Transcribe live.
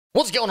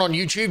What's going on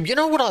YouTube? You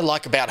know what I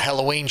like about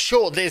Halloween?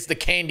 Sure, there's the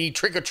candy,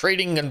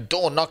 trick-or-treating and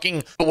door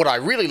knocking, but what I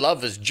really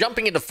love is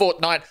jumping into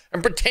Fortnite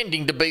and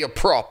pretending to be a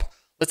prop.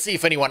 Let's see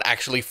if anyone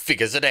actually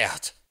figures it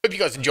out. Hope you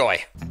guys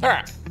enjoy.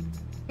 Alright,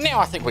 now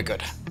I think we're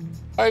good.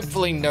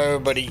 Hopefully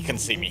nobody can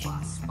see me.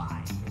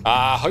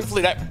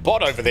 Hopefully that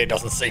bot over there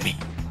doesn't see me.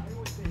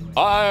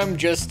 I'm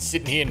just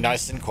sitting here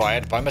nice and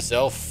quiet by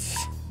myself.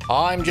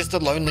 I'm just a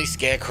lonely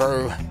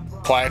scarecrow,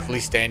 quietly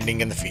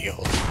standing in the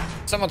field.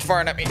 Someone's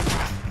firing at me.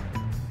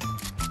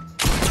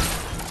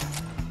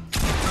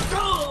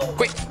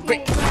 Quick,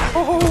 quick.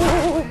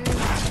 Oh.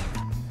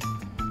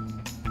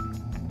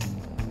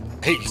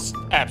 He's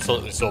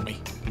absolutely saw me.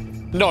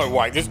 No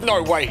way, there's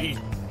no way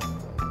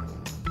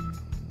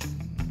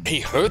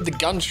he heard the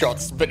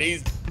gunshots, but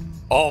he's...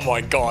 Oh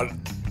my god.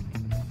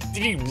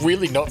 Did he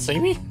really not see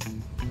me?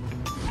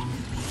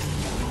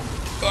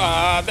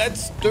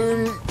 That's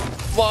Doom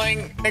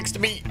flying next to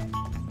me.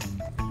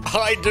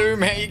 Hi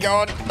Doom, how you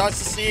going? Nice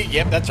to see you.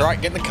 Yep, that's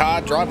right, get in the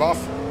car, drive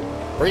off.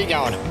 Where are you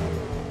going?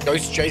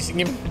 Ghost chasing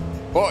him?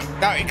 What?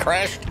 No, he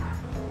crashed.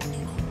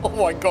 Oh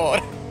my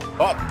god.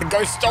 Oh, the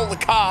ghost stole the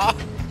car.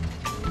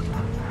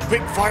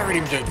 Quick, fire at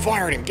him, dude.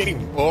 Fire at him. Get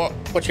him. Oh,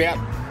 watch out.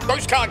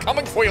 Ghost car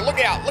coming for you. Look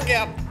out. Look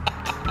out.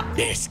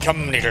 Yes,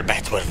 come little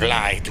bats will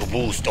fly to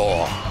Boo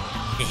store.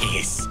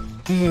 Yes.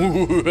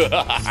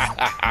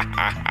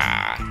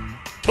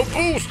 To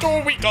Boo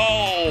store we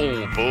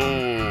go.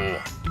 Boo.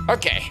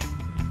 Okay,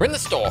 we're in the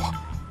store.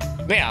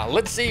 Now,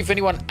 let's see if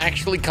anyone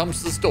actually comes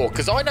to the store,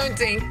 because I don't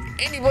think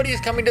anybody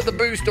is coming to the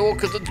Boo store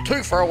because it's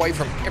too far away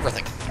from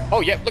everything.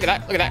 Oh, yeah, look at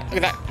that, look at that,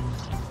 look at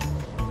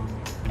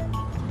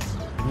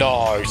that.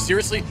 No,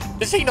 seriously?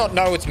 Does he not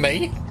know it's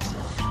me?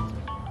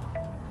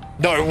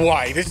 No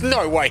way, there's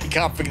no way he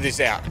can't figure this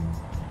out.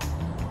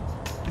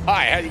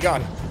 Hi, how you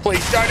going?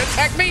 Please don't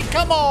attack me,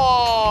 come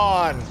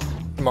on!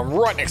 Come on,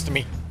 right next to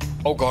me.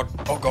 Oh, God,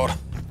 oh, God.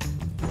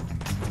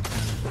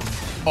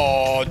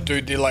 Oh,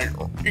 dude,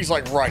 he's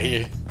like right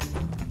here.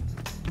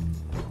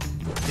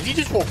 Did he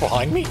just walk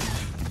behind me?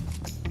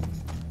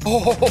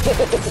 Oh,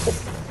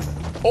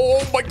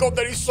 oh my god,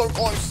 that is so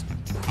close.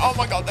 Oh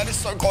my god, that is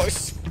so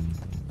close.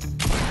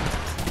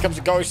 Here comes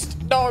a ghost.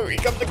 No, here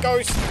comes a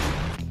ghost.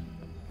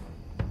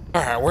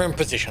 Alright, we're in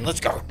position. Let's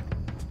go.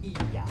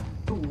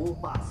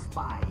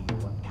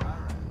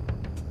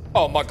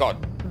 Oh my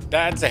god,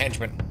 that's a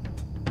henchman.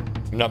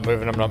 I'm not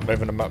moving, I'm not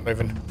moving, I'm not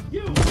moving.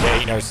 Yeah,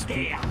 he knows.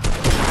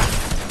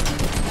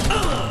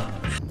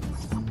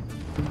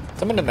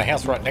 Someone in the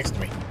house right next to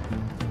me.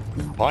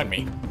 Behind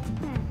me.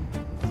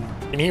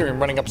 I can hear him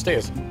running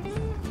upstairs.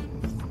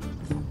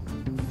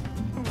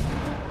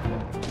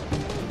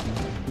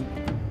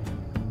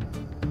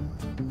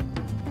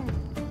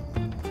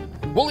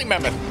 Woolly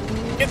Mammoth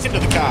gets into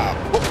the car.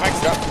 Whoop, backs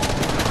it up.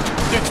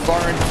 Dude's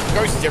firing.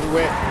 Ghosts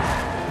everywhere.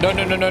 No,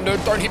 no, no, no, no.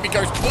 Don't hit me,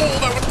 ghost. Oh,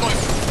 that was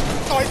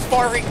close. Oh, he's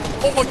firing.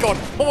 Oh my god.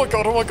 Oh my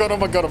god. Oh my god. Oh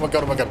my god. Oh my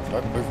god. Oh my god.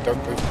 Don't move.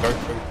 Don't move.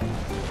 Don't move.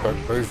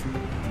 Don't move.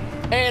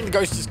 And the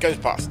ghost just goes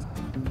past.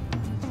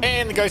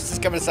 And the ghost is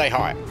coming to say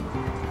hi.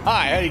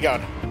 Hi, how you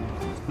going?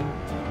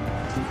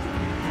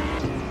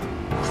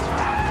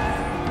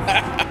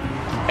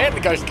 And the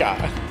ghost car.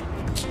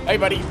 Hey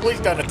buddy, please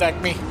don't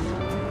attack me.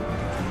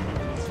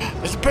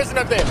 There's a person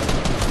up there.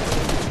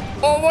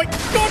 Oh my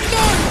god,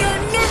 no, no,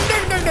 no, no,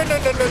 no, no,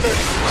 no, no, no.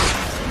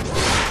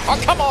 Oh,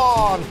 come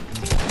on.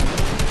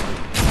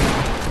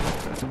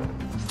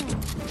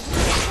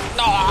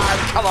 No,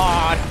 come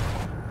on.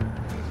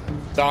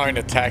 Don't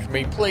attack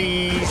me,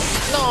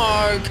 please.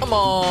 No, come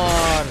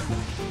on.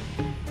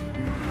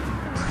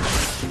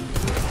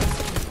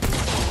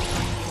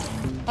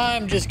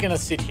 I'm just gonna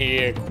sit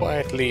here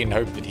quietly and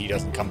hope that he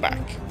doesn't come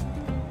back.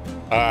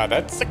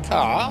 That's the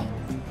car.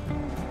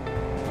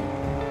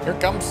 Here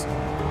it comes.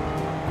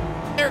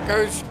 There it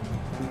goes.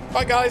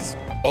 Bye, guys.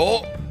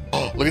 Oh,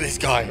 look at this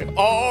guy.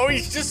 Oh,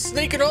 he's just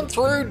sneaking on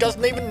through.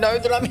 Doesn't even know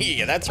that I'm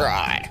here. That's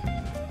right.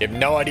 You have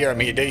no idea I'm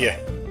here, do you?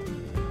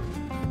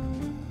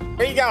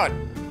 Where you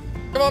going?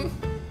 Come on.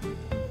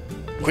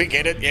 Quick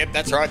edit. Yep,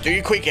 that's right. Do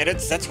your quick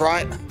edits. That's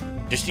right.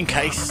 Just in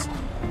case.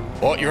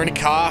 What, you're in a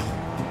car?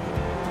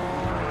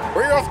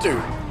 Where are you off to?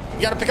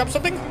 You gotta pick up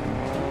something?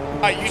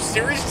 Are you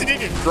serious? Did he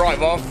just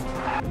drive off?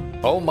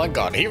 Oh my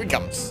god, here he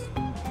comes.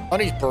 On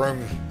his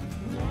broom.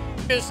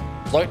 Just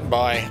floating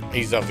by.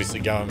 He's obviously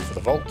going for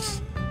the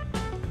vaults.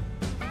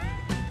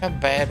 How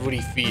bad would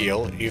he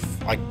feel if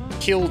I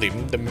killed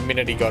him the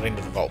minute he got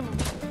into the vault?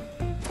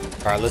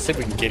 Alright, let's see if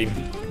we can get him.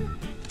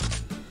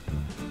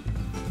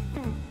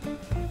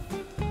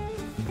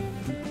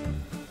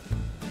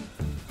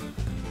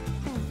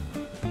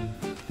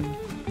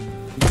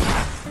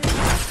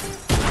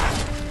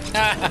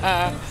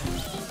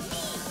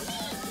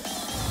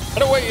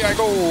 And away I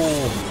go!